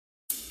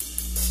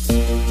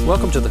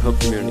Welcome to the Hope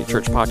Community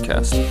Church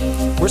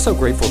podcast. We're so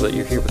grateful that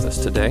you're here with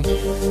us today.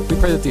 We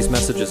pray that these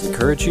messages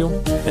encourage you,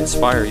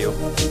 inspire you,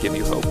 and give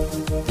you hope.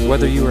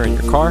 Whether you are in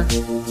your car,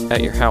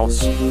 at your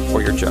house,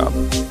 or your job,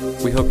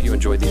 we hope you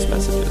enjoy these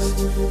messages.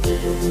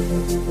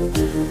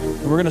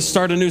 We're going to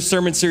start a new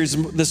sermon series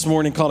this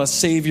morning called A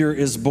Savior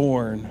is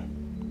Born.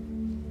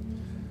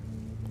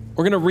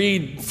 We're going to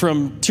read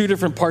from two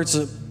different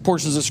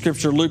portions of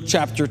Scripture, Luke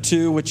chapter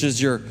 2, which is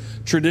your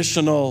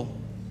traditional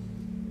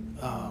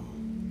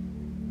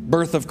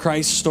birth of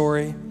Christ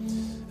story.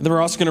 And then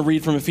we're also going to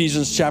read from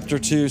Ephesians chapter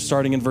 2,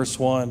 starting in verse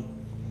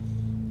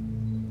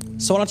 1.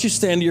 So why don't you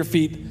stand to your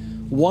feet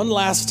one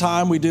last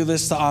time. We do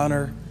this to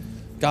honor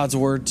God's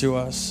word to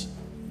us.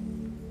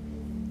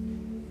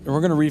 And we're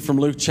going to read from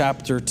Luke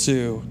chapter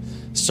 2,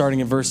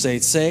 starting in verse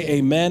 8. Say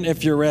amen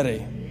if you're ready.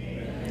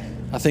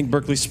 Amen. I think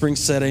Berkeley Springs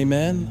said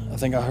amen. I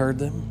think I heard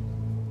them.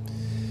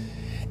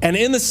 And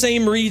in the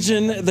same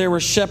region, there were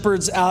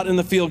shepherds out in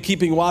the field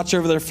keeping watch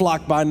over their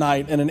flock by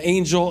night. And an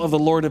angel of the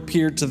Lord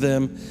appeared to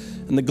them,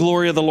 and the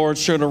glory of the Lord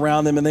shone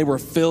around them, and they were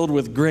filled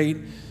with great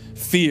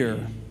fear.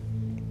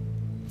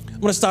 I'm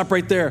going to stop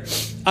right there.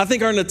 I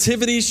think our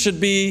nativities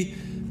should be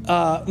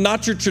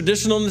not your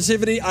traditional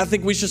nativity. I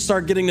think we should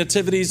start getting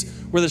nativities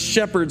where the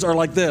shepherds are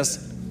like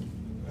this.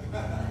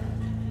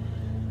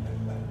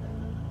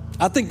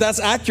 I think that's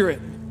accurate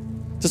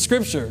to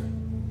Scripture.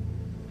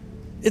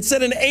 It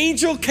said an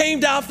angel came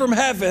down from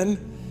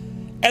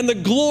heaven and the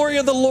glory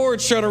of the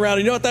Lord shone around.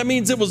 You know what that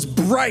means? It was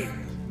bright.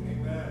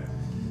 Amen.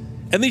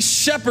 And these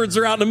shepherds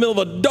are out in the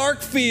middle of a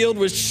dark field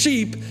with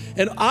sheep.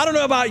 And I don't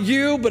know about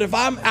you, but if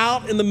I'm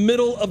out in the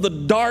middle of the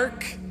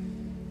dark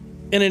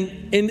and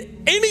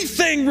in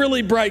anything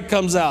really bright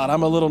comes out,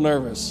 I'm a little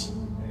nervous.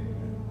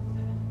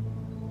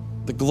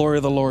 The glory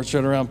of the Lord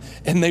shone around,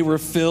 and they were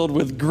filled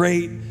with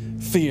great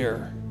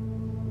fear.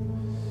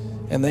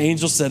 And the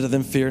angel said to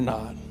them, "Fear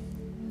not.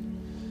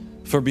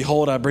 For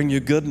behold, I bring you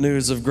good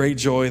news of great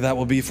joy that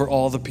will be for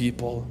all the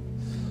people.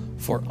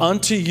 For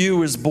unto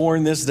you is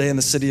born this day in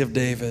the city of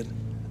David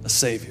a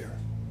Savior,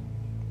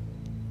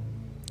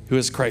 who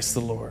is Christ the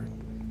Lord."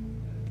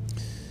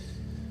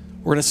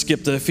 We're going to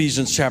skip to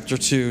Ephesians chapter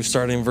 2,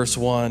 starting in verse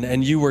 1.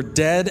 And you were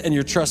dead in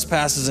your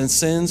trespasses and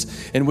sins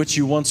in which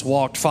you once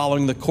walked,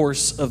 following the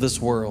course of this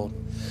world,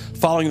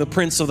 following the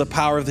prince of the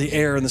power of the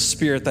air and the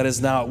spirit that is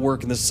now at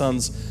work in the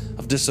sons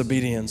of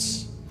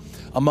disobedience,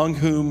 among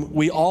whom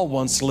we all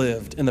once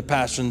lived in the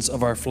passions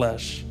of our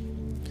flesh,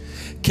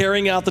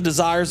 carrying out the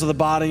desires of the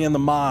body and the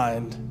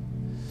mind,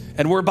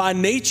 and were by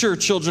nature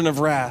children of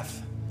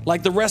wrath,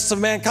 like the rest of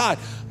mankind.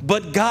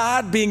 But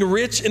God, being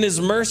rich in his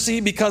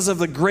mercy because of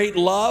the great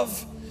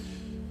love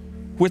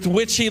with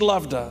which he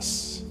loved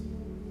us,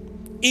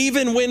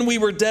 even when we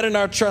were dead in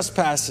our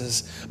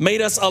trespasses,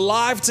 made us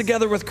alive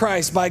together with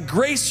Christ. By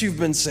grace you've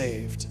been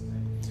saved,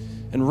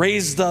 and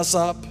raised us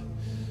up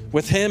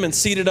with him and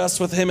seated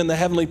us with him in the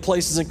heavenly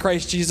places in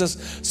Christ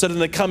Jesus, so that in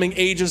the coming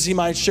ages he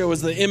might show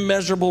us the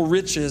immeasurable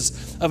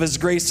riches of his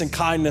grace and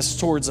kindness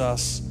towards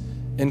us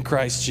in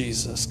Christ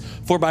Jesus.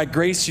 For by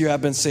grace you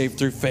have been saved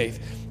through faith.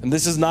 And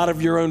this is not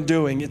of your own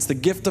doing. It's the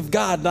gift of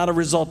God, not a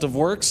result of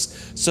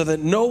works, so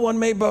that no one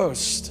may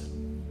boast.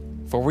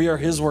 For we are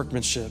his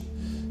workmanship,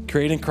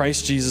 created in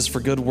Christ Jesus for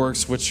good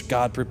works, which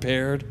God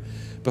prepared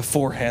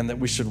beforehand that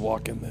we should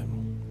walk in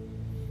them.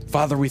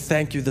 Father, we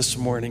thank you this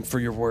morning for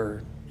your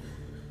word.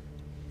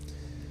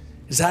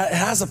 It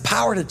has the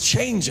power to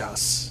change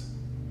us.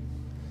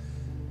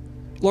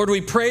 Lord,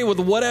 we pray with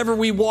whatever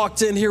we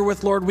walked in here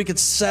with, Lord, we could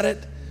set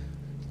it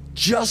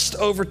just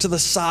over to the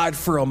side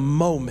for a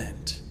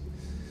moment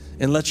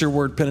and let your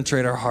word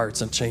penetrate our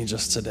hearts and change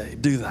us today.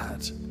 Do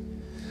that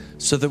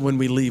so that when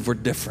we leave, we're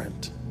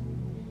different.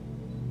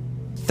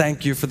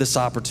 Thank you for this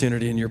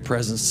opportunity in your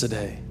presence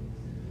today.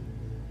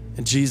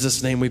 In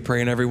Jesus' name we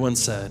pray, and everyone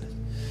said,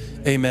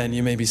 amen.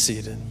 You may be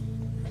seated.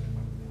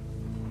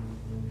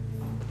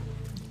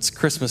 It's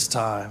Christmas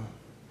time.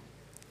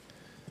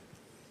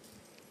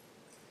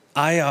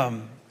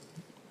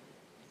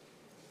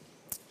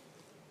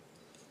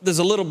 There's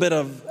a little bit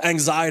of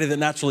anxiety that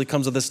naturally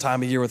comes with this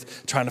time of year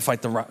with trying to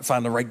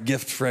find the right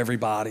gift for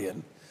everybody,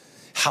 and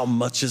how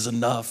much is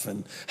enough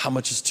and how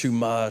much is too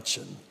much,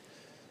 and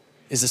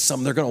is this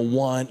something they're going to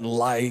want and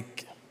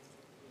like.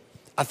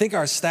 I think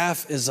our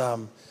staff is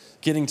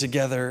getting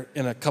together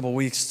in a couple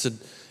weeks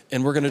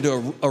and we're going to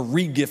do a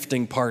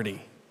re-gifting party.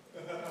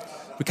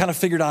 We kind of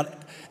figured out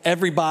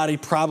everybody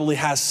probably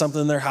has something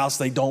in their house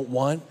they don't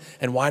want,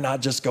 and why not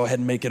just go ahead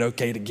and make it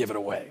okay to give it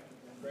away?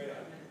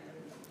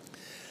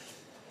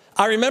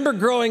 I remember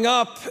growing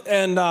up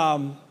and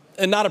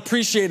not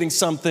appreciating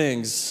some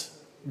things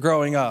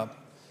growing up.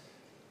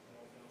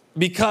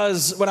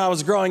 Because when I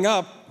was growing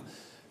up,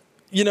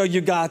 you know,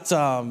 you got,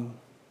 I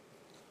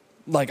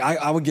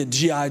would get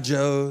G.I.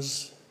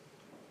 Joes,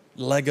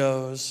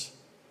 Legos.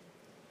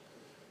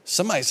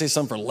 Somebody say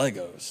something for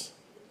Legos,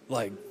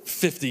 like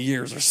 50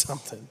 years or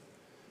something.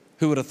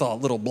 Who would have thought?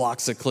 Little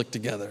blocks that click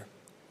together.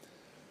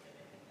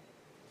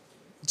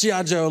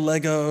 G.I. Joe,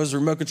 Legos,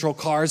 remote control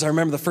cars. I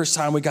remember the first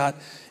time we got,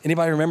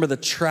 anybody remember the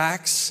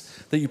tracks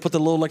that you put the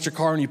little electric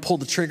car and you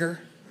pulled the trigger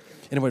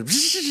and it went.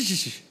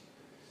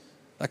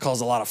 That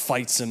caused a lot of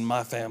fights in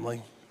my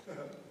family.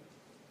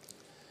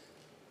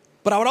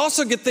 But I would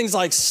also get things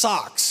like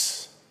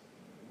socks.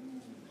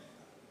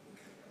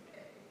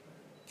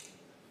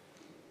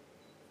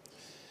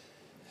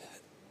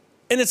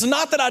 And it's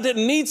not that I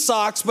didn't need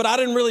socks, but I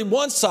didn't really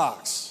want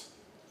socks.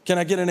 Can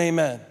I get an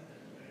amen?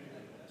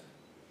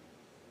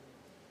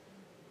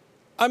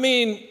 I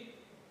mean,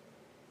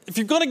 if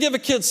you're going to give a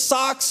kid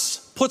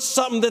socks, put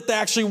something that they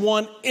actually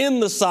want in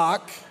the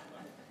sock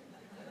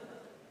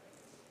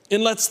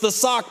and lets the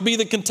sock be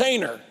the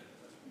container.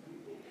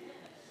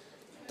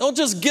 Don't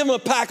just give them a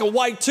pack of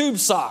white tube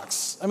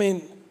socks. I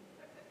mean,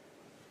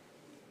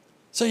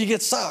 so you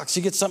get socks.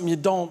 You get something you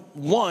don't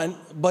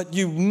want, but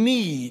you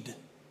need.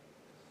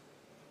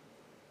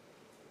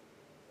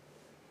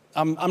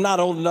 I'm not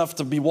old enough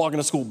to be walking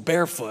to school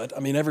barefoot. I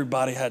mean,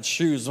 everybody had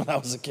shoes when I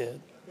was a kid.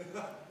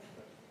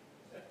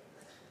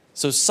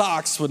 So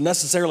socks would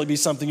necessarily be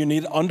something you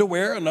need.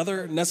 Underwear,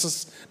 another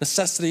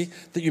necessity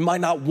that you might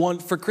not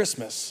want for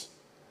Christmas.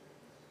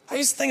 I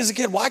used to think as a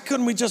kid, why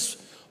couldn't we just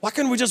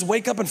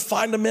wake up and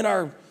find them in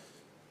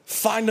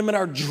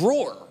our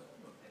drawer?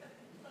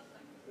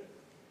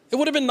 It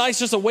would have been nice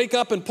just to wake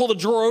up and pull the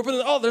drawer open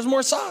and, oh, there's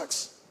more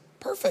socks.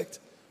 Perfect.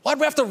 Why'd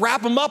we have to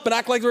wrap them up and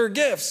act like they were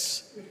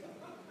gifts?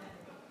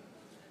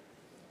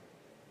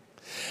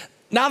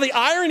 Now, the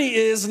irony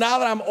is, now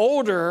that I'm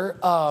older,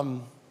 I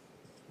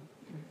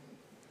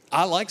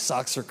like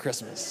socks for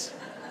Christmas.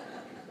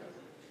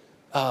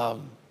 I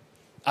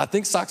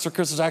think socks for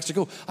Christmas are actually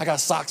cool. I got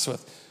socks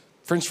with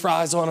French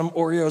fries on them,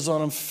 Oreos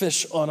on them,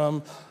 fish on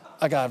them.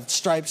 I got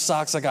striped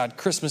socks. I got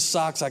Christmas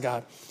socks. I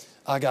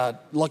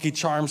got Lucky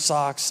Charm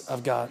socks.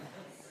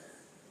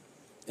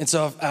 And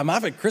so if I'm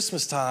at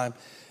Christmas time,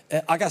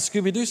 I got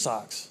Scooby-Doo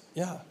socks.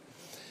 Yeah.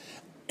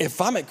 If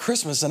I'm at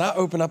Christmas and I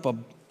open up a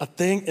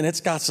thing and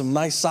it's got some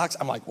nice socks,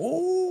 I'm like,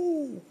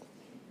 ooh.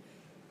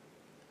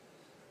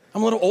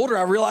 I'm a little older,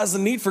 I realize the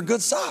need for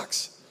good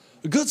socks.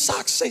 Good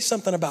socks say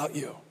something about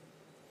you.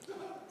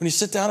 When you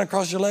sit down and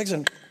cross your legs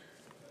and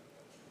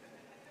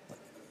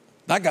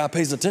that guy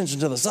pays attention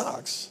to the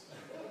socks.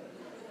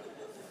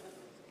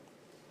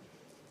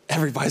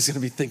 Everybody's gonna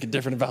be thinking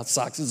different about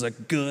socks. This is a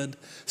good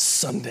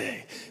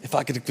Sunday. If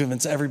I could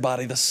convince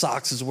everybody the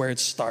socks is where it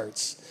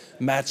starts.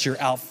 Match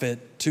your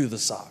outfit to the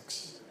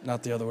socks,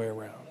 not the other way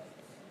around.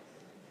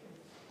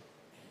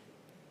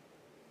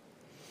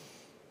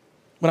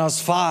 When I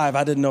was 5,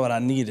 I didn't know what I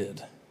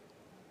needed.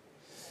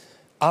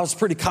 I was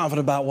pretty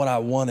confident about what I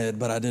wanted,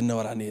 but I didn't know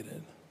what I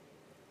needed.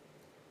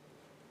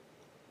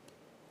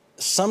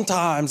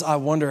 Sometimes I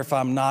wonder if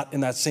I'm not in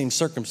that same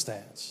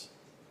circumstance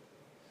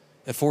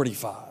at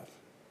 45,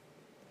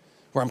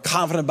 where I'm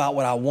confident about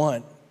what I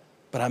want,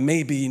 but I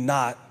may be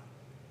not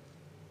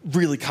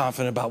really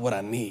confident about what I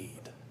need.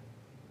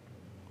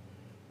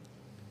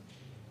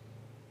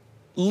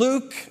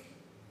 Luke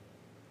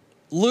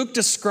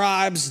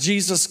describes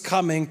Jesus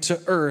coming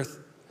to earth.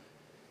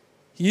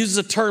 He uses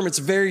a term, it's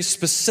very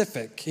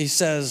specific. He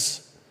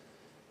says,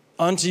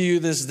 unto you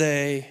this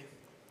day,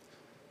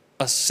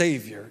 a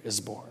Savior is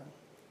born.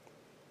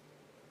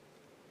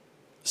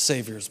 A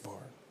Savior is born.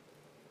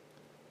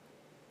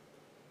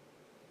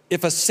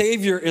 If a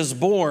Savior is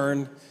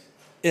born,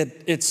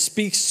 it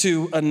speaks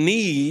to a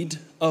need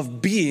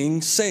of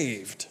being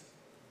saved.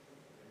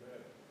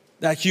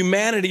 That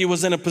humanity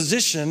was in a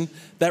position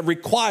that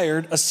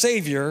required a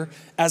Savior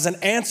as an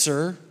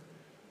answer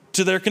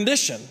to their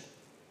condition.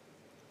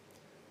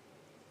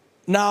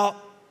 Now,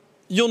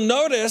 you'll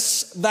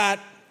notice that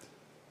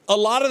a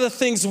lot of the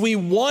things we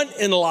want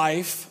in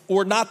life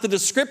were not the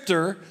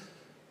descriptor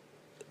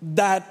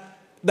that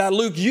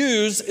Luke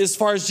used as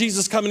far as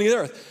Jesus coming to the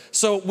earth.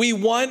 So we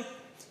want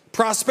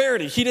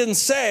prosperity. He didn't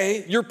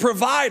say your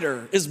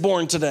provider is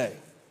born today.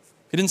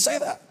 He didn't say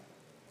that.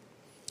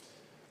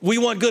 We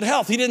want good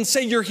health. He didn't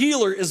say your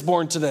healer is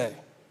born today.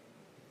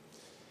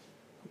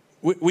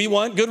 We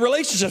want good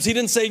relationships. He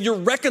didn't say your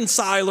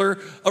reconciler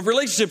of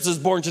relationships is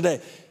born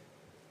today.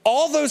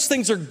 All those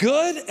things are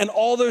good and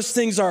all those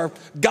things are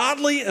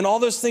godly and all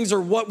those things are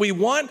what we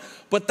want,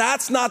 but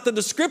that's not the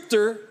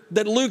descriptor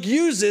that Luke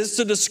uses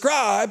to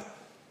describe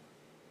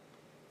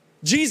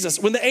Jesus.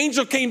 When the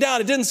angel came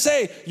down, it didn't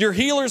say your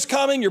healer's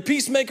coming, your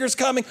peacemaker's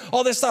coming,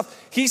 all this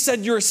stuff. He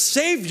said your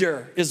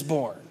Savior is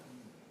born.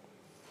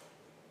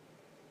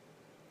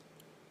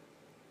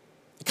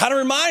 It kind of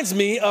reminds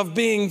me of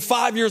being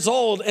 5 years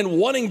old and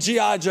wanting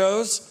G.I.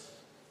 Joes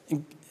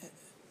and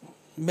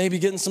maybe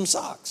getting some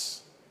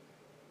socks.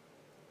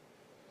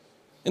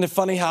 Isn't it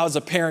funny how as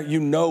a parent you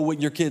know what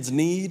your kids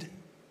need,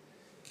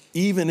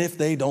 even if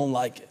they don't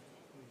like it?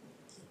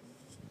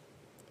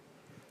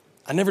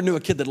 I never knew a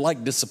kid that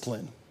liked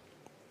discipline,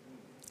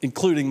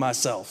 including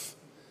myself,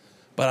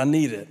 but I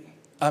needed it.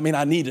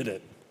 I needed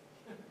it.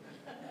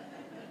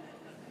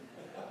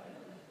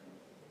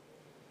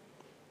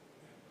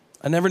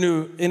 I never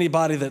knew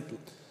anybody that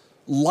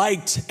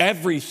liked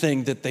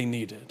everything that they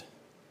needed.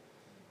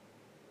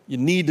 You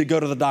need to go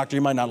to the doctor.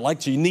 You might not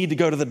like to. You need to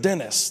go to the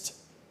dentist.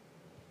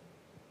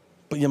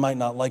 but you might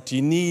not like.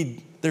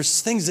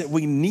 There's things that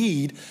we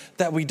need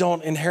that we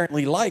don't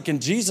inherently like.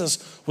 And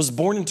Jesus was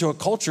born into a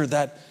culture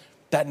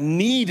that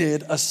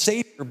needed a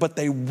Savior, but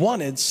they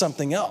wanted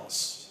something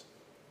else.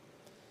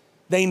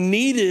 They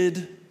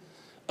needed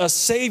a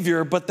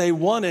Savior, but they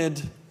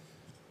wanted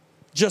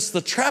just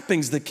the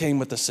trappings that came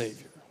with the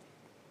Savior.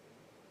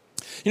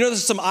 You know,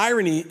 there's some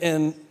irony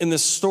in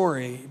this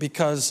story,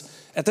 because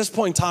at this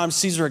point in time,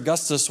 Caesar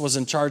Augustus was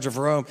in charge of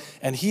Rome,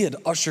 and he had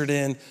ushered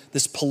in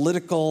this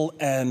political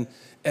and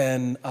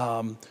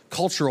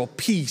cultural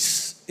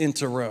peace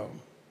into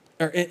Rome,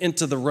 or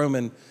into the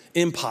Roman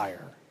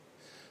Empire.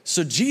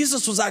 So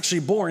Jesus was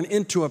actually born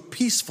into a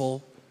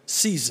peaceful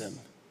season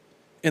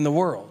in the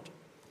world.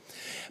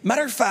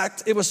 Matter of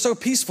fact, it was so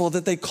peaceful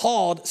that they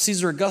called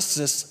Caesar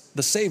Augustus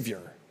the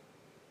Savior.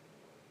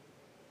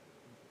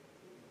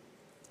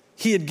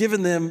 He had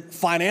given them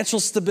financial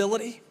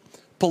stability,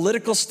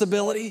 political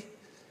stability,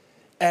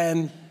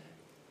 and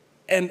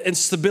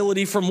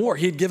stability from war.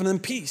 He had given them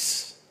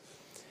peace.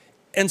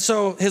 And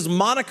so his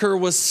moniker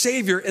was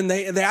Savior, and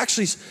they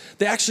actually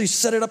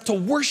set it up to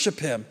worship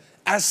him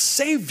as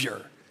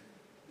Savior.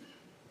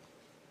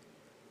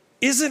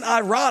 Isn't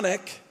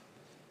ironic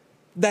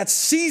that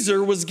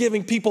Caesar was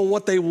giving people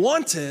what they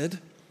wanted,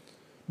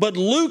 but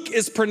Luke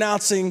is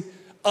pronouncing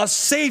a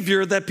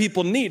Savior that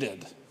people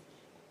needed?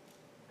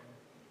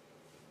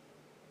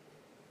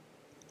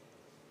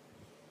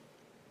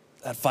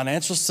 That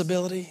financial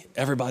stability,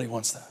 everybody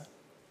wants that.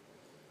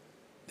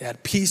 They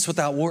had peace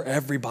without war,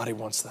 everybody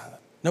wants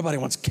that. Nobody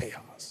wants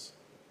chaos.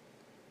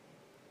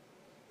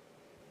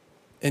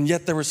 And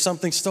yet there was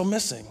something still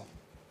missing.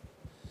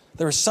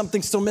 There was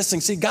something still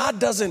missing. See,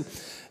 God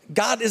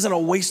isn't a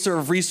waster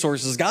of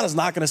resources. God is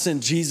not going to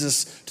send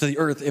Jesus to the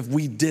earth if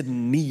we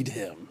didn't need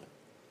him.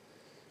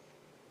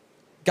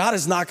 God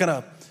is not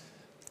going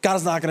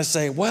to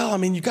say, well, I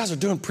mean, you guys are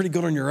doing pretty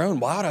good on your own.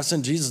 Why would I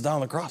send Jesus down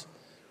on the cross?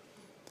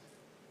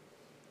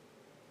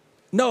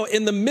 No,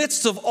 in the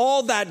midst of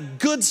all that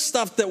good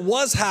stuff that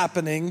was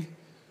happening,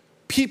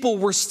 people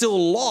were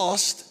still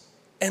lost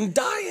and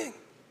dying.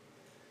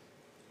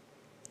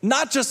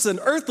 Not just an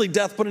earthly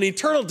death, but an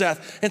eternal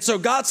death. And so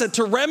God said,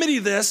 to remedy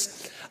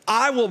this,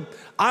 I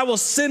will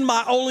send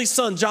my only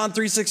son, John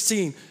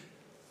 3:16,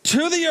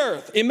 to the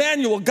earth.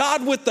 Emmanuel,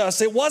 God with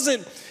us. It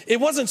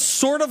wasn't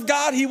sort of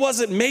God. He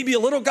wasn't maybe a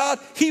little God.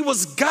 He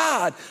was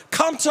God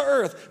come to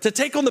earth to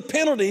take on the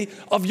penalty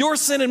of your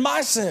sin and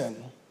my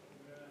sin.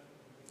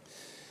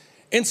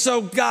 And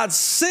so God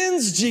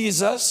sends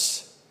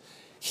Jesus,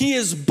 he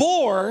is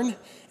born,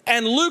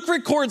 and Luke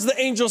records the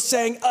angel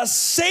saying, a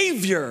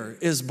Savior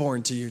is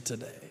born to you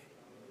today.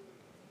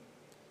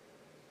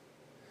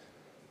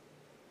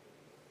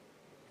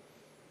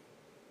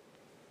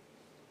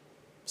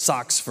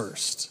 Socks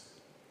first.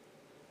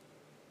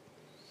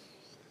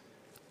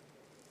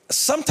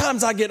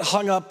 Sometimes I get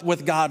hung up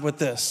with God with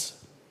this.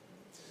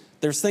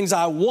 There's things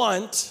I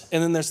want,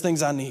 and then there's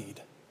things I need.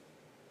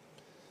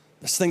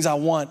 There's things I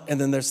want, and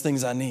then there's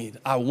things I need.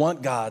 I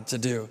want God to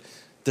do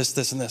this,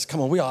 this, and this. Come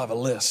on, we all have a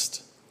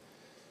list.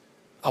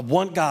 I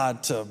want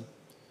God to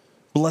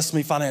bless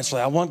me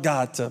financially. I want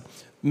God to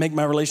make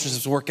my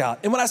relationships work out.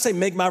 And when I say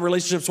make my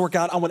relationships work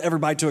out, I want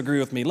everybody to agree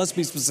with me. Let's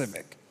be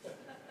specific.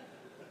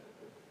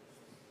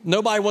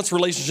 Nobody wants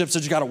relationships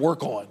that you got to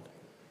work on.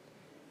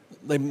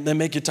 They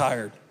make you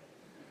tired.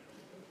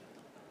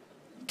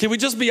 Can we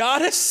just be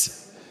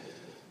honest?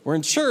 We're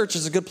in church.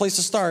 It's a good place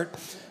to start.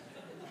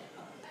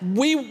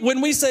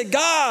 When we say,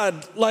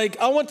 God, like,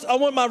 I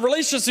want my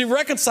relationships to be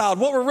reconciled,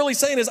 what we're really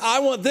saying is I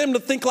want them to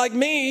think like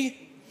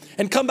me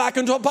and come back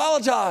and to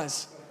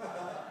apologize.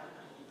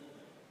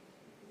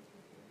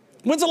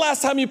 When's the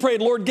last time you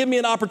prayed, Lord, give me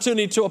an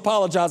opportunity to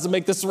apologize and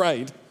make this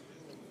right?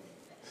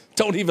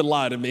 Don't even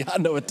lie to me. I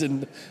know it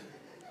didn't.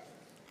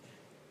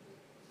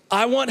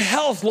 I want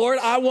health, Lord.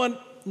 I want,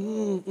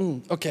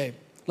 okay.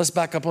 Let's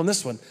back up on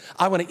this one.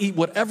 I want to eat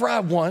whatever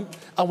I want.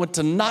 I want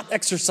to not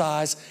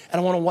exercise,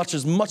 and I want to watch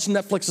as much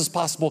Netflix as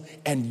possible,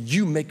 and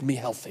you make me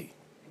healthy.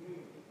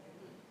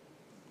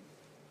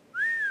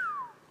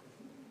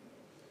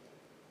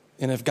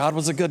 And if God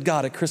was a good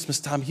God at Christmas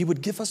time, he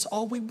would give us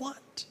all we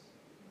want.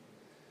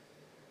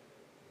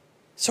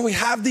 So we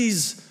have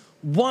these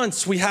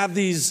wants, we have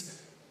these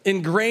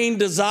ingrained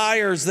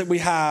desires that we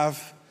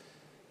have,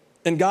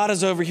 and God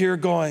is over here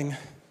going,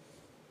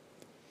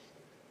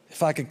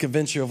 if I could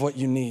convince you of what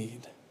you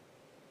need,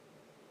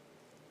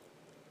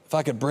 if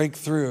I could break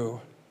through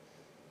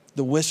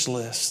the wish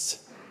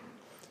list,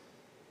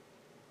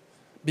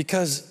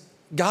 because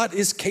God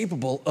is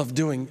capable of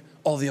doing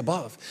all the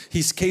above.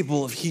 He's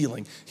capable of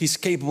healing. He's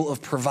capable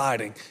of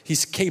providing.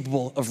 He's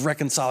capable of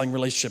reconciling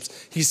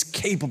relationships. He's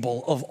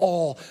capable of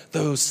all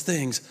those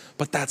things,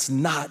 but that's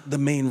not the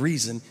main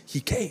reason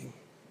he came.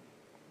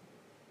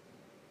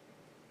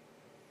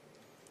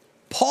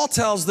 Paul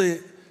tells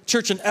the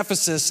church in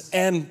Ephesus,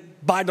 and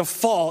by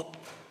default,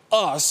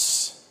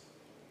 us,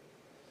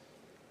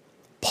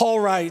 Paul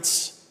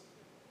writes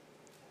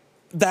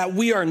that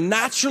we are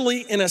naturally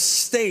in a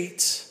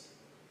state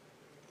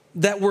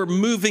that we're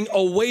moving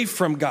away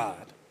from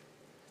God.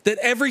 that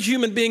every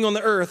human being on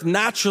the earth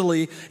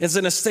naturally is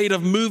in a state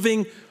of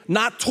moving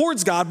not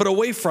towards God, but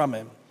away from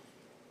him.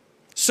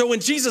 So when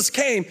Jesus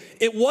came,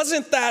 it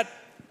wasn't that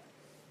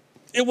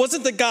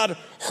God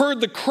heard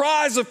the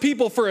cries of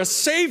people for a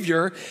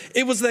savior.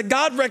 It was that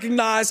God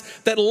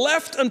recognized that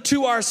left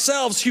unto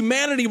ourselves,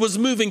 humanity was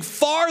moving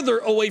farther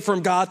away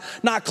from God,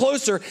 not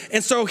closer.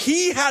 And so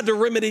he had to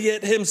remedy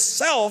it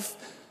himself,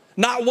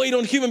 not wait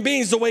on human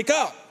beings to wake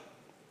up.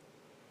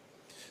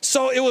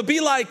 So it would be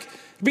like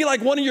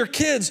one of your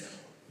kids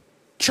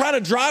trying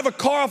to drive a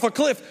car off a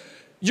cliff.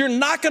 You're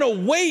not going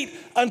to wait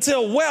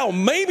until, well,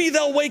 maybe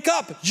they'll wake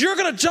up. You're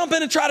going to jump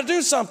in and try to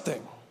do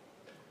something.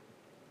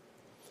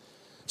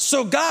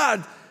 So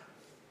God,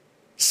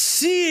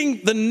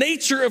 seeing the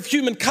nature of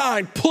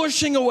humankind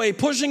pushing away,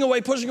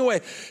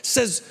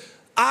 says,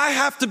 I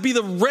have to be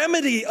the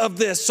remedy of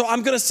this. So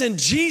I'm going to send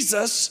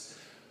Jesus.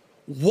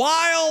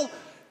 While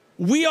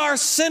we are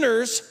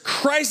sinners,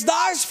 Christ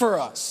dies for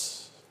us.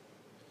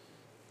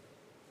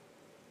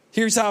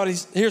 Here's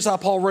how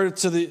Paul wrote it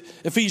to the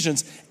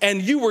Ephesians.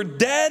 And you were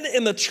dead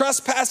in the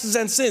trespasses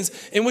and sins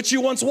in which you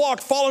once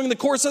walked, following the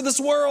course of this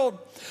world,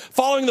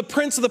 following the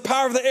prince of the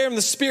power of the air and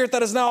the spirit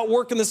that is now at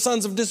work in the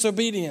sons of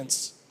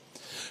disobedience.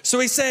 So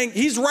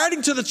he's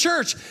writing to the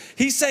church.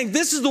 He's saying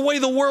this is the way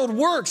the world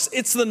works.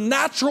 It's the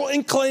natural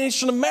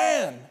inclination of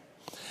man.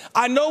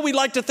 I know we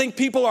like to think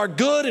people are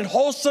good and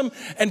wholesome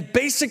and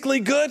basically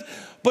good,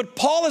 but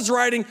Paul is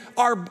writing,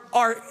 our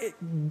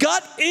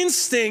gut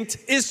instinct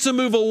is to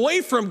move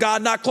away from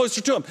God, not closer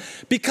to him.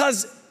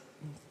 Because,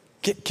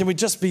 can we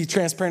just be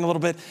transparent a little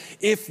bit?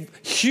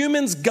 If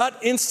humans' gut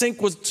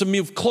instinct was to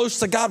move close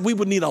to God, we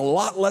would need a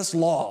lot less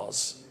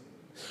laws.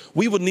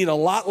 We would need a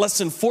lot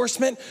less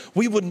enforcement.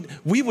 We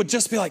would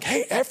just be like,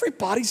 hey,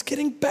 everybody's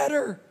getting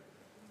better.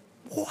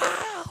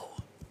 Wow.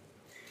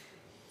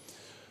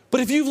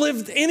 But if you've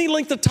lived any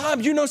length of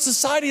time, you know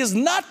society is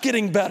not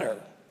getting better.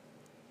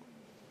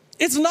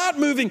 It's not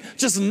moving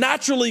just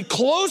naturally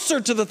closer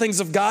to the things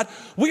of God.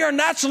 We are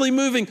naturally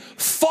moving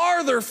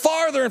farther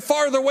and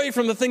farther away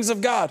from the things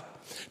of God,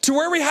 to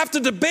where we have to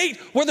debate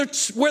whether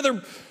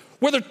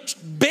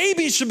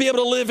babies should be able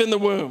to live in the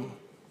womb.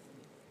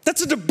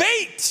 That's a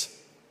debate.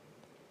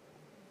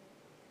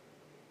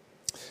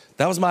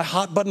 That was my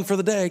hot button for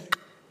the day.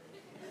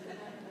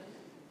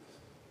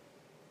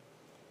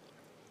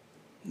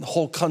 The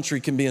whole country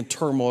can be in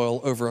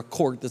turmoil over a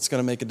court that's going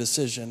to make a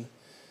decision.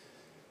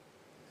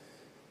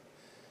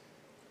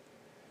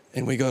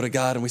 And we go to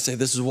God and we say,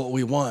 this is what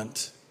we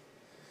want.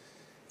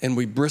 And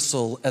we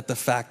bristle at the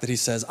fact that he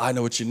says, I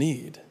know what you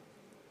need.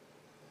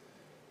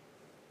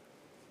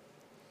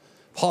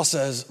 Paul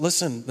says,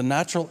 listen, the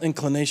natural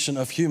inclination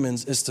of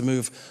humans is to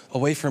move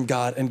away from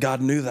God, and God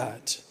knew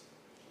that.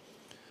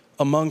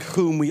 Among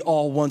whom we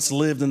all once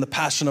lived in the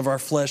passion of our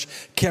flesh,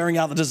 carrying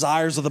out the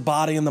desires of the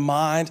body and the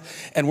mind,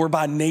 and we're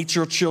by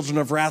nature children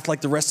of wrath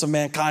like the rest of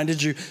mankind.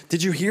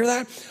 Did you hear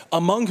that?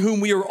 Among whom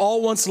we are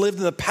all once lived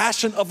in the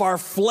passion of our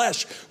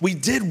flesh. We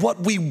did what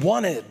we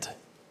wanted.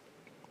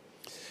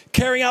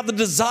 Carrying out the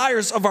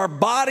desires of our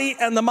body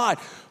and the mind.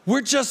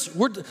 This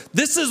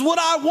is what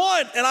I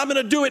want, and I'm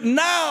going to do it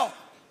now.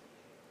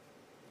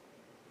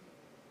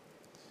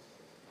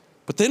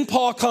 But then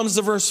Paul comes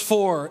to verse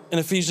 4 in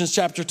Ephesians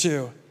chapter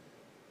 2.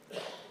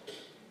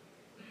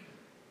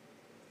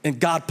 And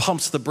God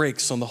pumps the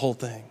brakes on the whole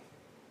thing.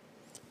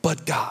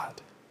 But God,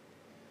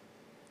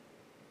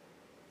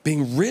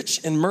 being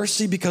rich in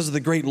mercy because of the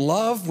great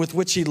love with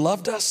which he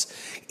loved us,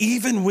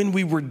 even when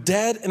we were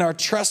dead in our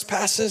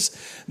trespasses,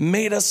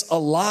 made us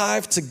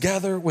alive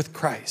together with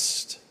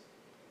Christ.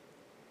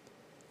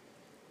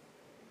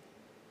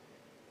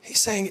 He's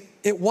saying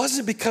it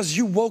wasn't because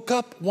you woke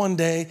up one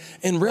day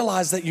and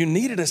realized that you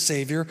needed a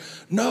Savior.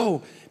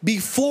 No,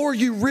 before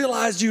you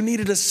realized you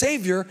needed a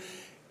Savior,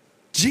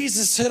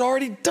 Jesus had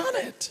already done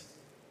it.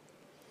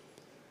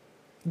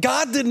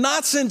 God did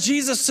not send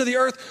Jesus to the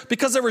earth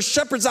because there were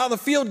shepherds out in the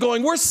field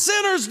going, we're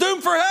sinners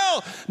doomed for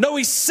hell. No,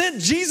 he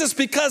sent Jesus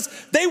because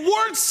they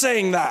weren't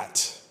saying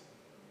that.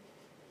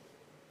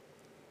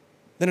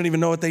 They don't even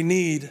know what they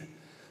need,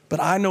 but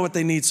I know what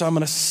they need, so I'm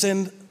going to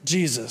send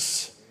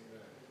Jesus.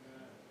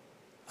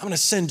 I'm going to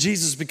send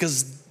Jesus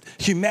because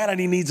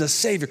humanity needs a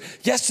Savior.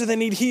 Yes, do they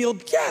need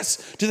healed?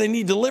 Yes. Do they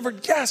need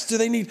delivered? Yes. Do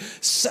they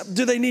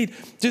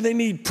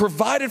need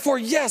provided for?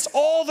 Yes.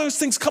 All those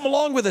things come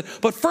along with it.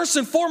 But first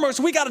and foremost,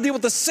 we got to deal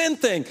with the sin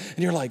thing. And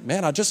you're like,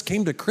 man, I just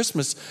came to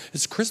Christmas.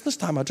 It's Christmas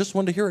time. I just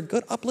wanted to hear a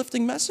good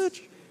uplifting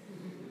message.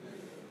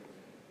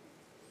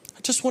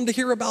 I just wanted to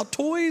hear about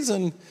toys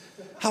and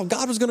how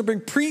God was going to bring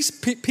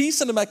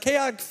peace into my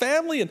chaotic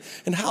family,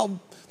 and how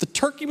the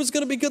turkey was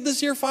going to be good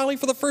this year finally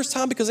for the first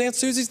time because Aunt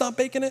Susie's not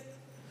baking it.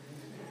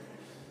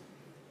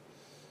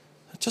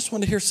 Just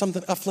want to hear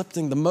something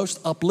uplifting. The most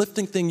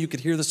uplifting thing you could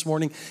hear this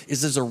morning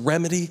is there's a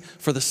remedy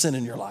for the sin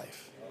in your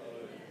life.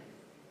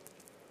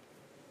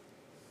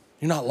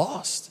 You're not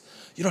lost.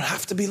 You don't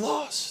have to be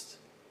lost.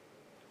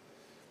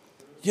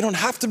 You don't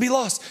have to be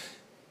lost.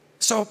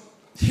 So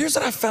here's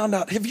what I found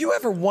out. Have you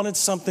ever wanted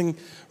something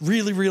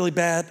really, really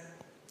bad?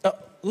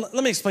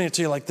 Let me explain it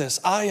to you like this.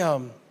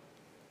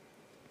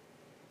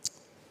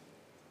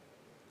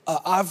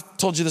 I've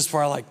told you this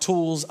before, I like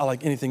tools. I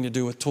like anything to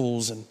do with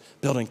tools and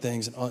building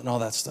things and all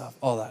that stuff,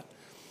 all that.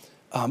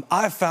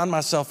 I've found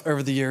myself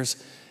over the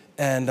years,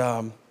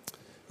 and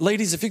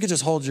ladies, if you could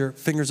just hold your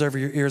fingers over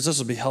your ears, this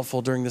will be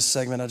helpful during this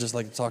segment. I'd just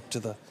like to talk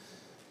to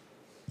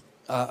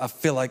I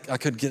feel like I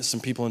could get some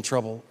people in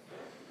trouble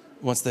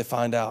once they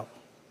find out.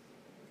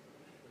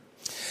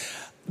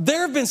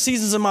 There have been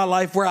seasons in my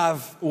life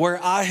where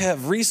I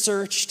have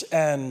researched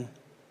and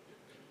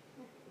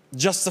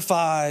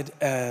justified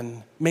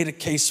and made a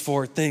case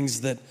for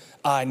things that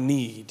I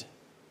need.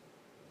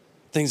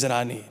 Things that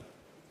I need.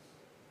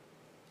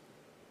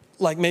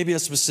 Like maybe a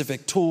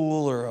specific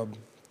tool or a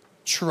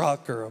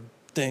truck or a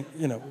thing,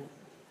 you know.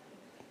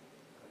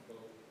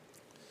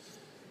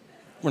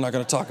 We're not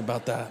going to talk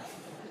about that.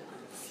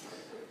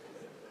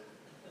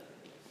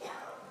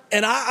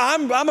 And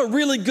I'm a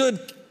really good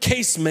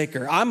case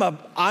maker. I'm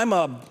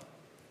a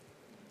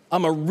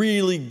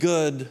really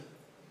good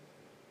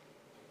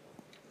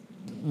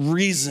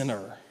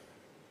reasoner.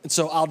 And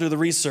so I'll do the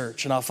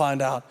research and I'll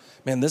find out,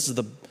 man, this is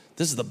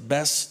the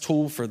best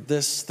tool for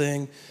this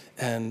thing,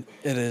 and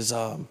it is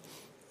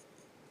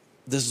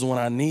this is the one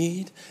I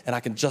need, and I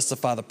can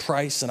justify the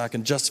price and I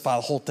can justify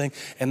the whole thing,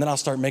 and then I'll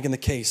start making the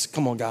case.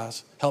 Come on,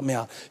 guys, help me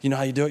out. You know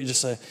how you do it? You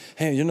just say,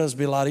 hey, you know, this would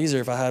be a lot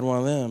easier if I had one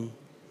of them.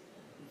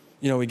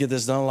 You know, we get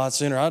this done a lot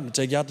sooner. I'd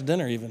take you out to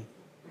dinner even.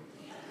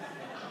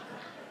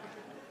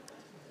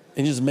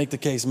 And you just make the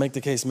case, make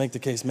the case, make the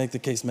case, make the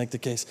case, make the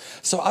case.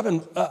 So I've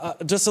been,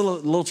 just a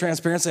little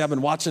transparency, I've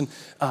been watching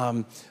a show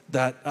on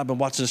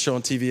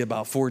TV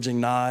about forging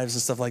knives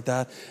and stuff like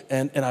that.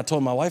 And I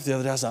told my wife the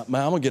other day, I said,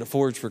 man, I'm gonna get it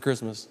forged for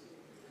Christmas.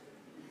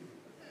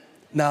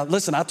 Now,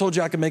 listen, I told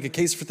you I could make a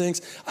case for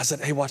things. I said,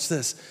 hey, watch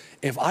this.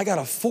 If I got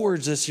a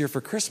forge this year for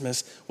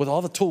Christmas with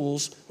all the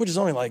tools, which is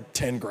only like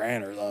 10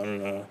 grand or I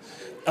don't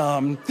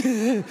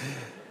know.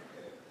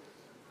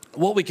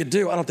 What we could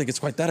do, I don't think it's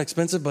quite that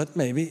expensive, but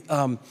maybe.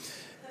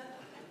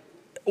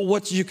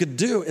 What you could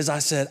do is I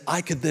said,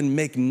 I could then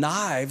make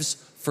knives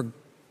for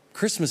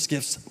Christmas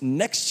gifts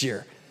next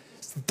year.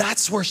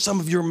 That's where some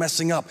of you are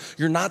messing up.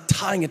 You're not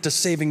tying it to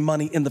saving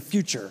money in the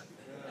future.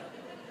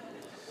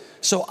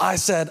 So I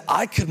said,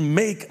 I could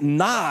make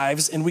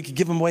knives and we could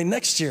give them away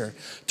next year.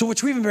 To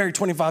which we've been married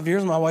 25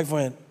 years, and my wife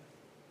went,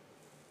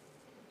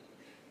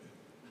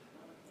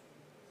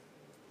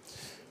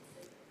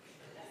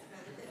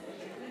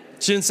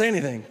 she didn't say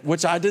anything,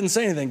 which I didn't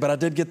say anything, but I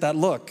did get that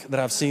look that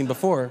I've seen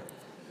before.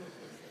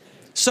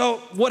 So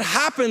what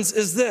happens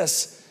is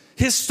this.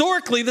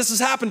 Historically, this has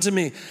happened to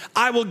me.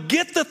 I will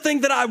get the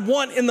thing that I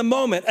want in the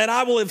moment, and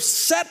I will have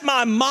set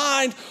my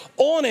mind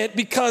on it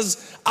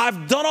because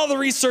I've done all the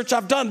research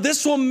I've done.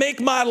 This will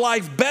make my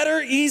life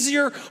better,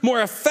 easier,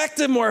 more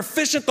effective, more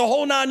efficient, the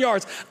whole 9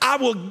 yards. I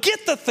will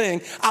get the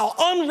thing, I'll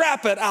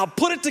unwrap it, I'll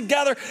put it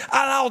together, and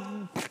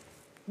I'll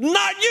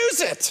not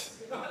use it.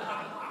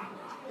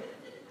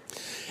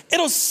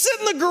 It'll sit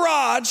in the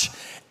garage,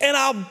 and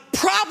I'll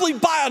probably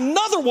buy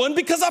another one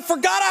because I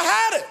forgot I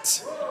had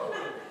it.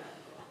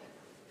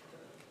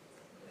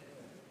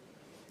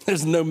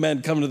 There's no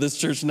men coming to this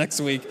church next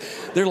week.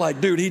 They're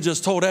like, dude, he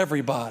just told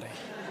everybody.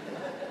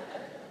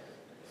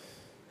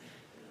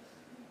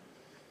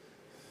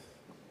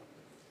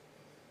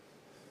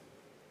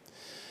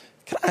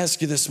 Can I ask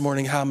you this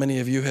morning, how many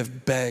of you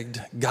have begged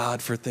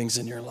God for things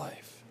in your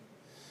life?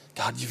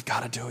 God, you've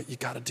got to do it, you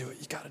got to do it,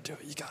 you got to do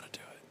it, you got to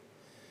do it.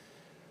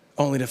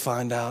 Only to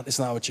find out it's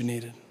not what you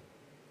needed.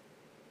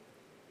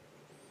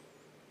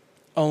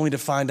 Only to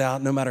find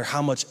out no matter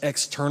how much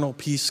external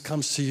peace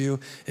comes to you,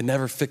 it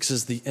never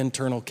fixes the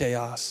internal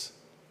chaos.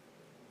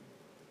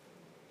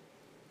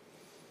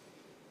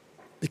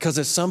 Because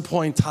at some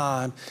point in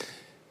time,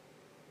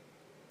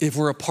 if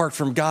we're apart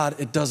from God,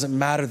 it doesn't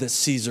matter that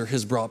Caesar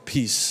has brought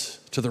peace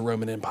to the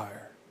Roman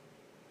Empire.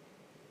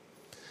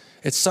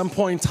 At some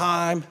point in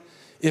time,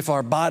 if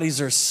our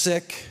bodies are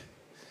sick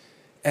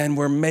and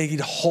we're made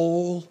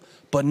whole,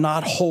 but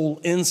not whole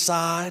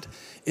inside,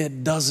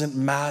 it doesn't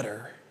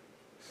matter.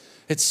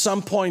 At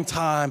some point in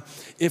time,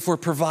 if we're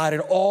provided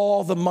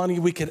all the money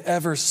we could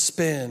ever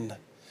spend,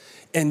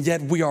 and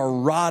yet we are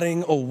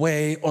rotting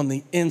away on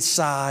the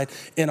inside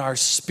in our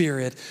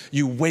spirit,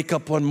 you wake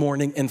up one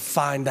morning and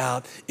find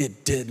out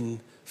it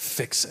didn't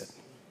fix it.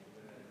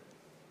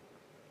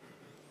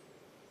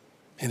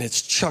 And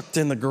it's chucked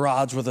in the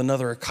garage with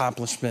another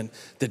accomplishment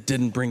that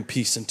didn't bring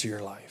peace into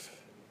your life.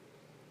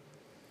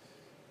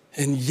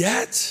 And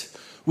yet,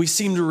 we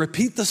seem to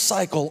repeat the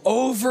cycle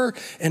over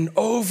and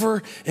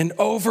over and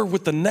over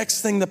with the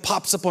next thing that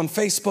pops up on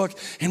Facebook,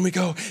 and we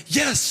go,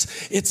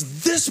 yes,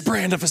 it's this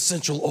brand of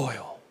essential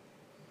oil.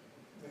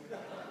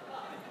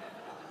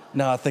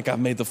 Now I think I've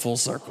made the full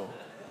circle.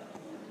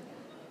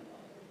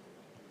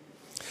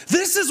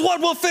 This is what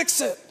will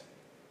fix it.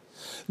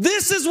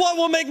 This is what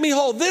will make me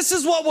whole. This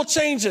is what will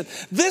change it.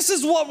 This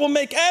is what will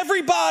make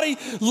everybody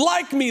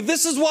like me.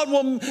 This is what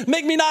will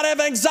make me not have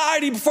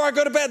anxiety before I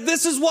go to bed.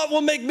 This is what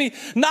will make me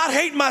not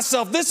hate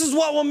myself. This is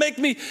what will make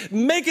me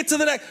make it to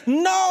the next.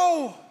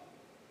 No.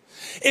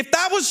 If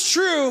that was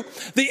true,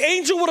 the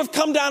angel would have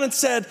come down and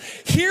said,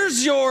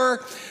 here's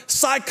your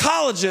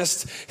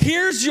psychologist,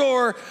 here's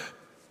your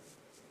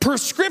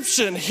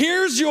prescription,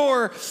 here's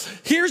your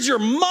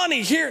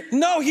money.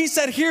 No, he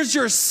said, here's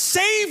your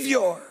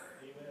Savior.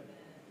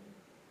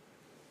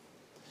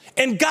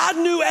 And God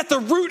knew at the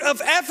root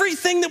of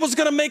everything that was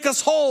going to make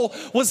us whole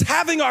was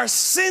having our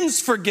sins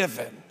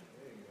forgiven.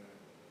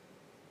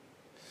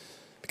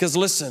 Because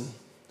listen,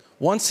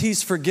 once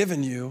he's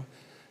forgiven you,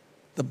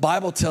 the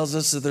Bible tells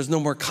us that there's no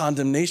more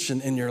condemnation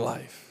in your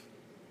life.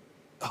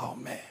 Oh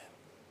man.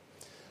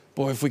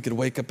 Boy, if we could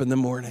wake up in the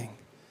morning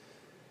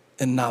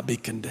and not be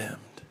condemned.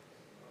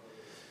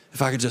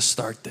 If I could just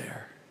start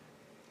there.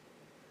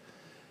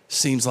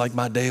 Seems like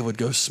my day would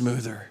go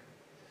smoother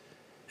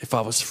if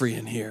I was free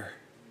in here.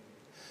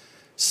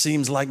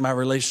 Seems like my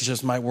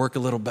relationships might work a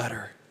little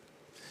better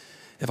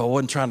if I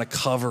wasn't trying to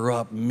cover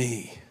up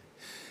me.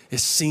 It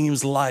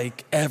seems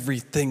like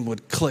everything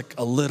would click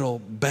a little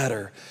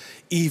better,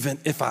 even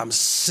if I'm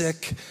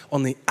sick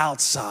on the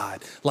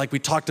outside. Like we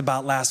talked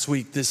about last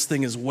week, this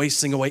thing is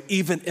wasting away.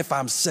 Even if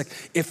I'm sick,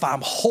 if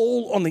I'm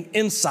whole on the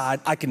inside,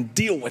 I can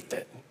deal with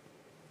it.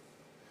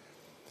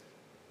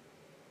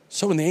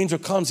 So when the angel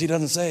comes, he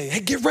doesn't say, hey,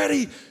 get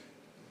ready.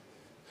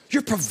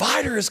 Your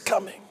provider is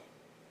coming.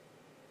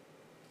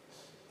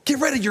 Get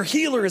ready, your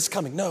healer is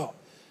coming. No.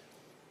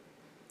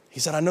 He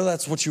said, I know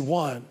that's what you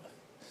want.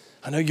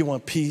 I know you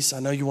want peace. I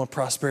know you want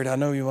prosperity. I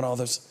know you want all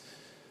this.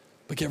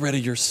 But get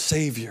ready, your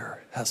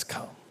Savior has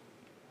come.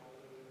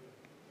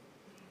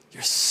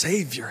 Your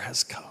Savior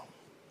has come.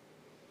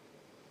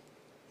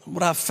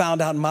 What I've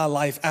found out in my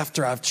life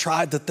after I've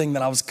tried the thing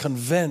that I was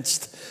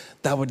convinced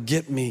that would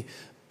get me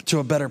to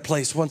a better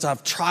place. Once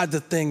I've tried the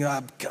thing,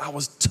 I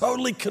was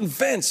totally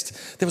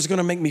convinced that was going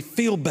to make me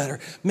feel better,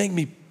 make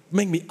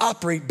me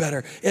operate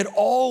better. It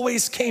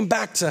always came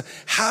back to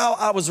how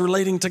I was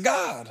relating to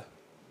God.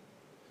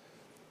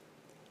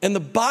 And the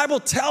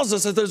Bible tells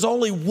us that there's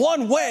only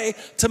one way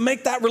to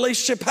make that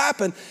relationship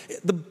happen.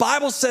 The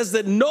Bible says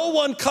that no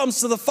one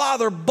comes to the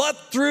Father but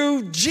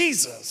through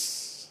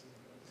Jesus.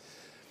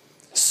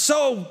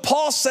 So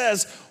Paul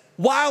says,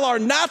 while our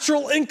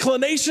natural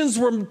inclinations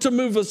were to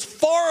move as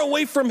far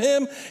away from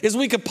him as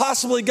we could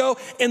possibly go,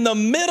 in the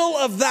middle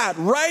of that,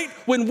 right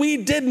when we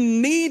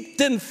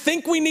didn't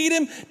think we need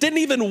him, didn't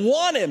even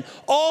want him,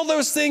 all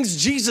those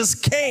things, Jesus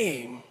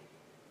came.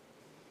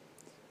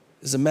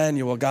 Is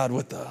Emmanuel, God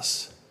with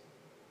us.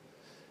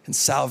 And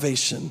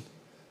salvation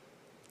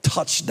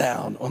touched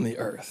down on the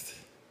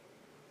earth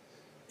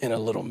in a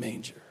little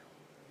manger.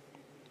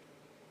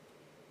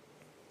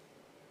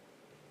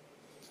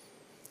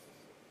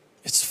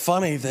 It's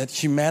funny that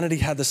humanity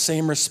had the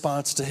same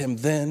response to him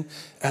then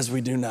as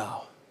we do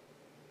now.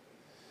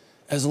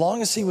 As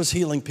long as he was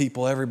healing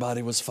people,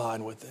 everybody was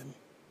fine with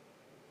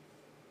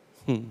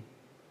him.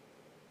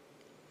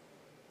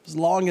 As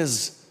long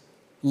as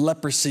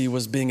leprosy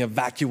was being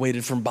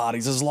evacuated from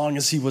bodies, as long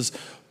as he was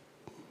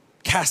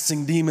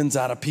casting demons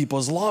out of people,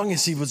 as long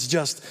as he was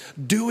just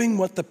doing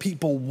what the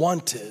people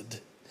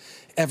wanted,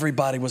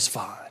 everybody was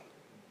fine.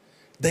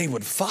 They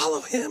would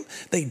follow him.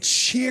 They'd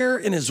cheer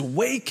in his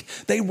wake.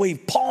 They'd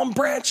wave palm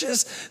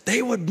branches.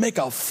 They would make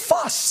a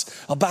fuss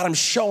about him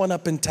showing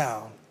up in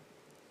town.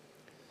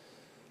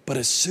 But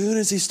as soon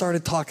as he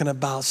started talking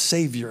about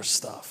Savior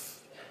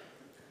stuff,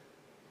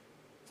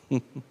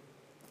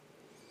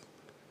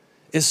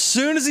 as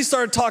soon as he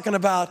started talking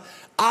about,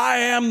 I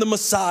am the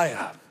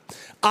Messiah,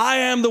 I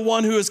am the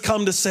one who has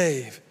come to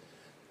save.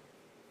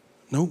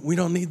 No, we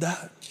don't need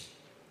that.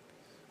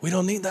 We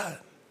don't need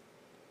that.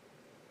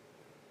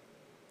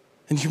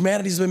 And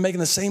humanity's been making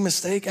the same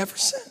mistake ever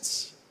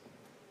since.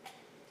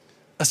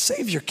 A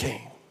Savior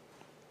came.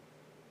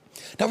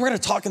 Now we're going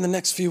to talk in the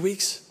next few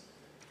weeks.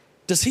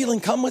 Does healing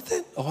come with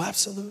it? Oh,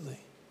 absolutely.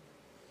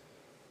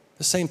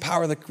 The same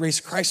power that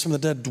raised Christ from the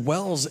dead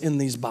dwells in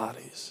these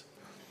bodies.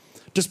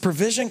 Does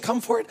provision come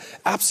for it?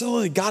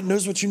 Absolutely. God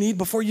knows what you need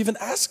before you even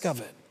ask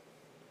of it.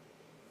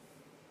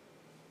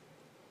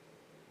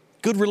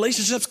 Good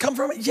relationships come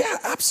from it? Yeah,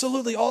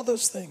 absolutely. All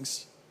those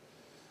things.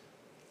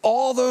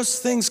 All those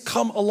things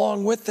come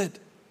along with it.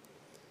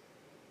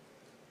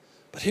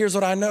 But here's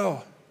what I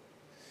know.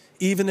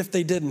 Even if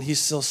they didn't, he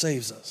still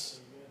saves us.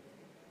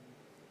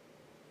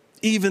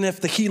 Even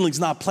if the healing's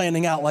not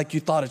planning out like you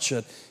thought it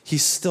should,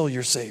 he's still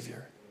your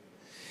Savior.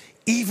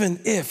 Even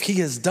if he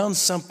has done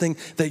something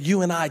that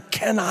you and I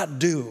cannot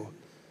do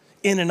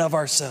in and of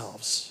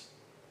ourselves.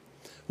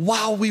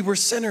 While we were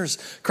sinners,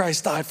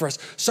 Christ died for us.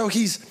 So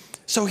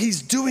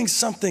he's doing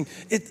something.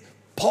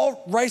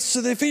 Paul writes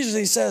to the Ephesians,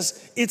 he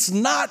says, it's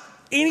not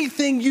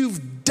anything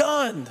you've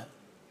done.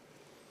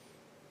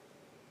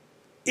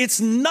 It's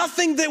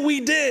nothing that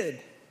we did.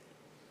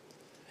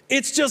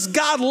 It's just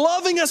God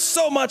loving us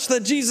so much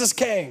that Jesus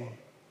came.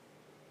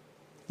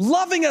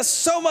 Loving us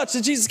so much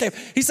that Jesus came.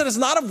 He said it's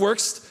not of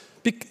works.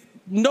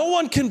 No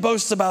one can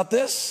boast about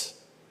this.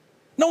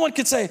 No one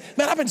can say,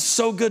 man, I've been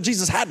so good,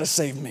 Jesus had to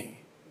save me.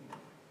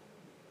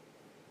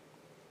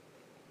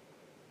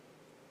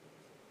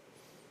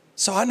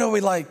 So I know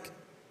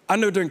I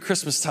know during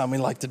Christmas time we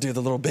like to do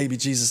the little baby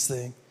Jesus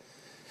thing.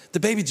 The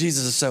baby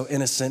Jesus is so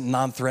innocent and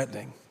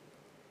non-threatening.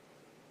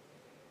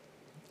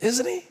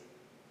 Isn't he?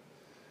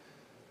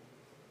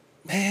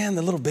 Man,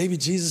 the little baby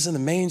Jesus in the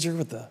manger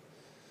with the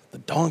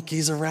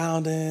donkeys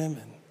around him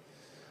and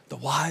the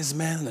wise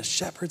men and the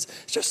shepherds.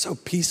 It's just so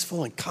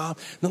peaceful and calm.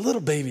 And the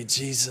little baby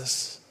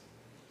Jesus.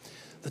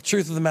 The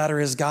truth of the matter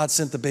is God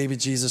sent the baby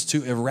Jesus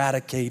to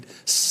eradicate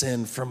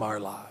sin from our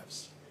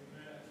lives.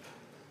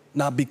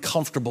 Not be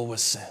comfortable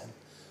with sin,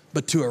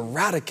 but to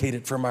eradicate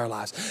it from our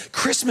lives.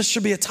 Christmas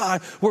should be a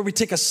time where we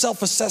take a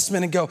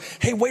self-assessment and go,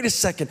 hey, wait a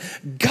second.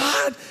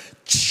 God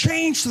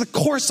changed the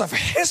course of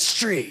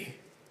history.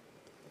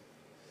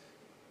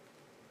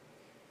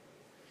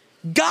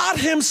 God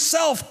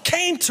himself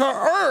came to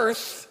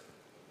earth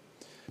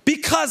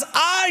because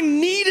I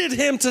needed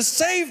him to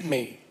save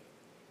me.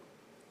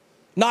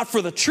 Not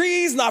for the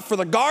trees, not for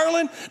the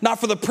garland, not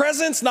for the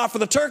presents, not for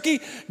the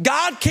turkey.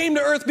 God came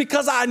to earth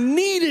because I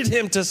needed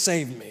him to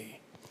save me.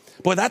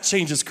 Boy, that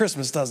changes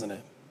Christmas, doesn't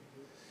it?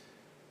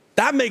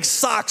 That makes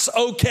socks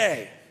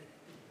okay.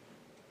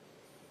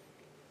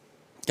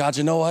 God,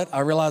 you know what? I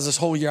realized this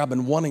whole year I've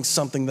been wanting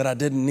something that I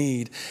didn't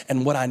need,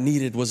 and what I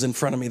needed was in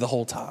front of me the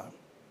whole time.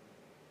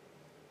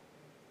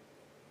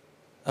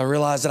 I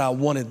realized that I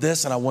wanted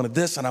this, and I wanted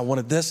this, and I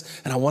wanted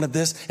this, and I wanted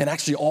this, and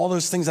actually all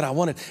those things that I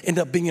wanted end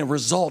up being a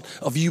result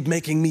of you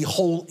making me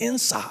whole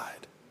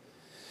inside.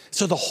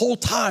 So the whole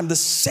time, the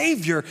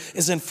Savior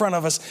is in front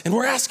of us, and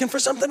we're asking for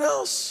something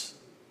else.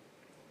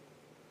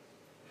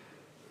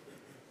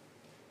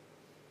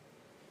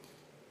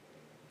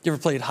 You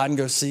ever played hide and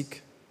go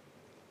seek?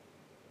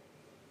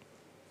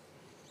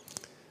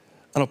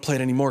 I don't play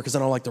it anymore because I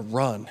don't like to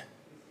run.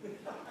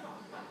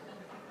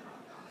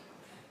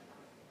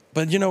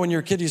 But you know, when you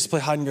were a kid, you used to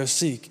play hide and go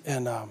seek.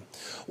 And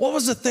what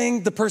was the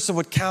thing the person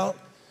would count?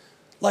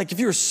 Like if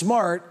you were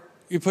smart,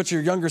 you put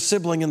your younger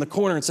sibling in the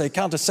corner and say,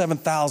 count to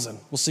 7,000.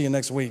 We'll see you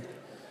next week.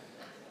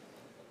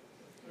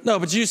 No,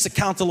 but you used to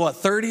count to what,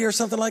 30 or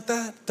something like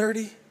that?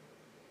 30?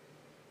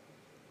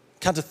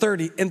 Count to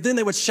 30. And then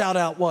they would shout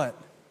out what?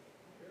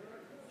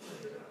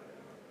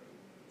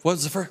 What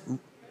was the first?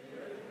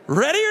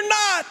 Ready or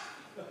not?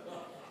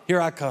 Here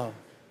I come.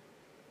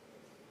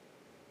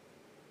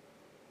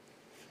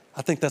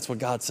 I think that's what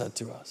God said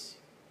to us.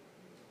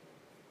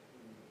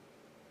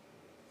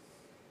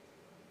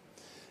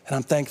 And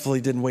I'm thankful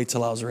he didn't wait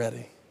till I was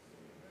ready.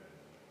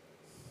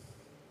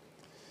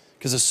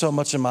 Because there's so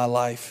much in my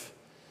life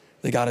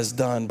that God has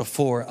done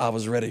before I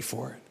was ready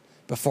for it.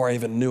 Before I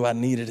even knew I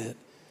needed it,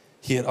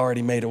 he had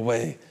already made a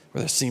way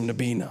where there seemed to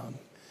be none.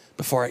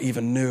 Before I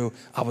even knew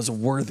I was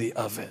worthy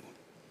of it,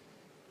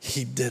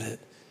 he did it.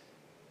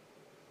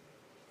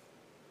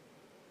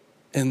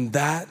 And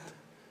that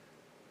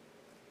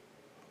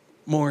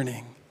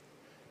morning,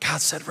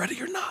 God said,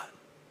 ready or not,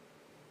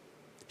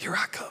 here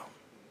I come.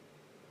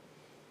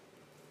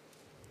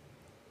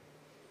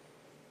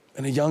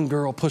 And a young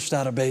girl pushed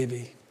out a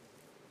baby,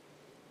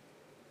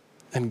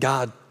 and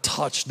God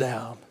touched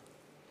down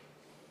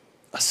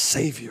a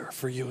Savior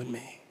for you and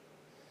me.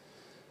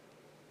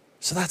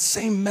 So that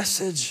same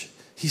message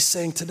he's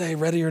saying today,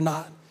 ready or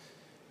not,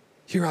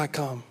 here I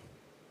come.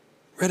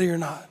 Ready or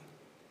not,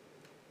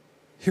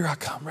 here I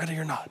come. Ready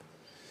or not,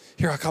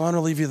 here I come. I'm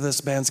gonna leave you this.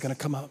 Band's gonna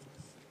come up.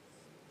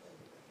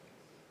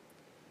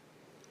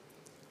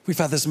 We've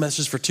had this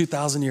message for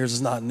 2,000 years.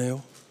 It's not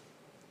new.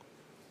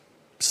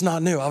 It's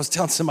not new. I was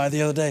telling somebody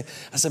the other day,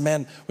 I said,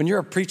 man, when you're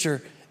a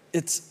preacher,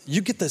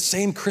 you get the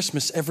same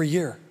Christmas every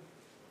year.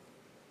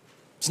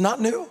 It's not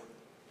new.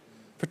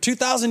 For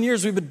 2,000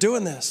 years, we've been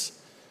doing this.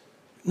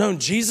 No,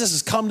 Jesus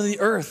has come to the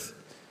earth.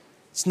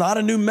 It's not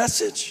a new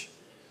message.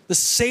 The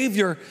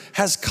Savior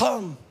has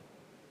come.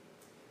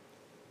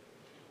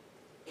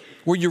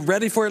 Were you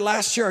ready for it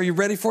last year? Are you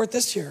ready for it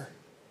this year?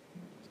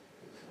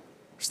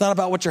 It's not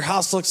about what your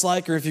house looks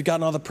like or if you've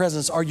gotten all the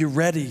presents. Are you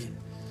ready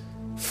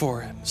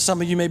for it? Some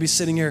of you may be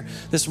sitting here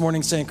this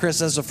morning saying, Chris,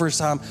 that's the first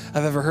time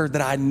I've ever heard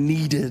that I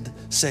needed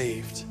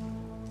saved.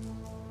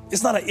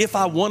 It's not a if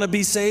I want to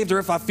be saved or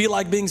if I feel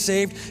like being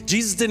saved.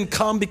 Jesus didn't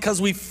come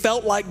because we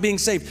felt like being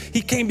saved.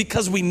 He came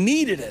because we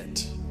needed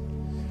it.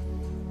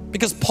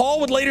 Because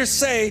Paul would later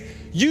say,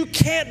 you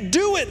can't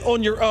do it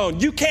on your own.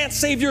 You can't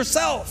save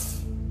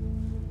yourself.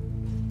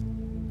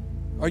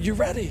 Are you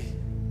ready?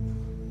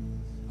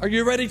 Are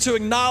you ready to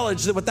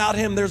acknowledge that without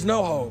him, there's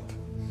no hope?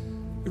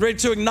 You're ready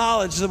to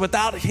acknowledge that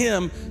without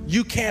him,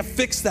 you can't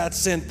fix that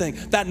sin thing,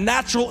 that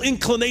natural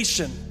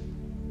inclination.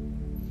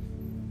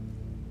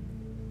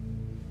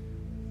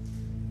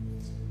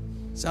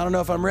 So I don't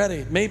know if I'm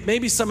ready.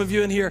 Maybe some of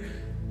you in here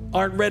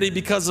aren't ready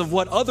because of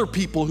what other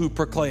people who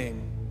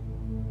proclaim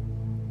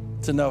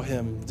to know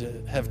him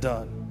have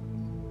done.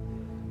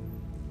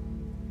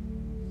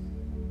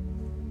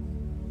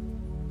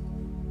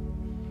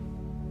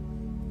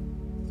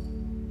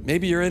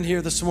 Maybe you're in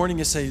here this morning,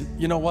 you say,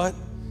 you know what?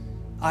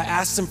 I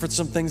asked him for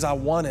some things I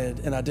wanted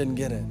and I didn't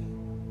get it.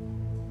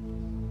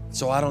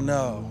 So I don't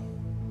know.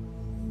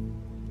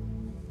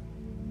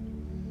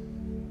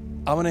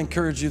 I want to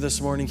encourage you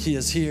this morning. He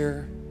is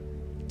here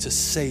to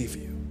save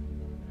you.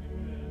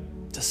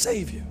 to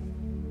save you.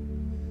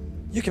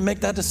 You can make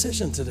that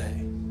decision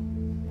today.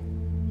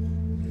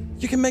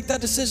 You can make that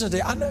decision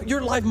today. I know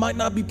your life might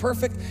not be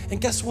perfect, and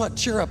guess what?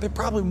 Cheer up, it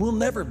probably will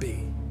never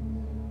be.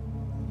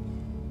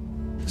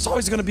 There's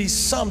always gonna be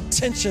some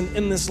tension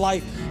in this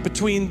life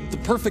between the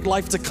perfect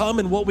life to come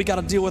and what we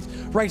gotta deal with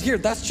right here.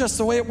 That's just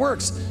the way it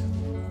works.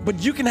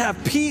 But you can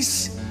have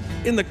peace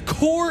in the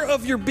core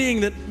of your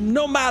being, that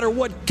no matter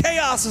what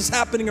chaos is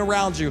happening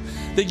around you,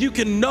 that you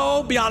can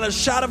know beyond a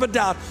shadow of a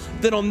doubt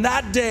that on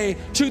that day,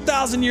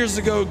 2,000 years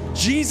ago,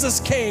 Jesus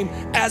came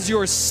as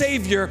your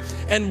Savior,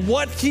 and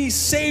what He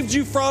saved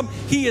you from,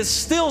 He has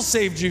still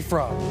saved you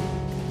from.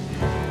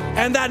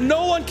 And that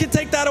no one can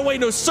take that away.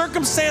 No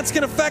circumstance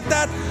can affect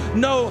that.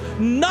 No,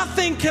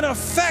 nothing can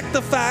affect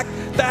the fact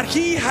that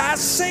He has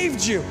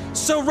saved you.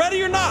 So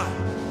ready or not,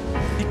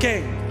 He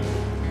came.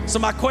 So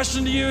my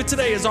question to you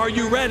today is, are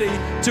you ready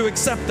to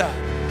accept that?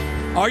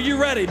 Are you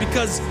ready?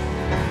 Because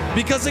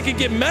it can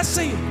get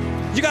messy.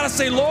 You gotta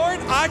say, Lord,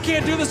 I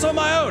can't do this on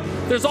my own.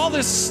 There's all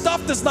this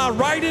stuff that's not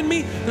right in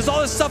me. There's all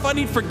this stuff I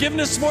need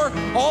forgiveness for.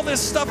 All this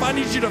stuff I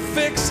need you to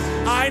fix.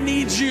 I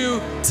need you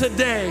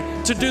today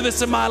to do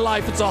this in my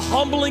life. It's a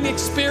humbling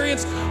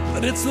experience,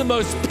 but it's the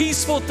most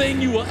peaceful thing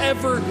you will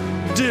ever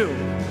do.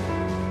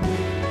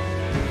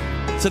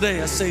 Today,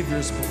 a Savior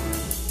is born.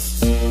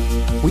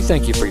 We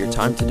thank you for your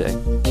time today.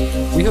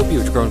 We hope you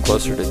have grown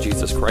closer to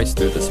Jesus Christ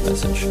through this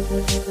message.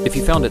 If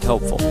you found it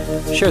helpful,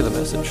 share the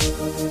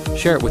message.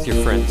 Share it with your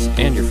friends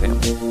and your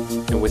family.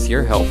 And with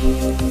your help,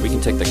 we can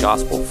take the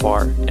gospel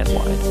far and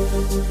wide.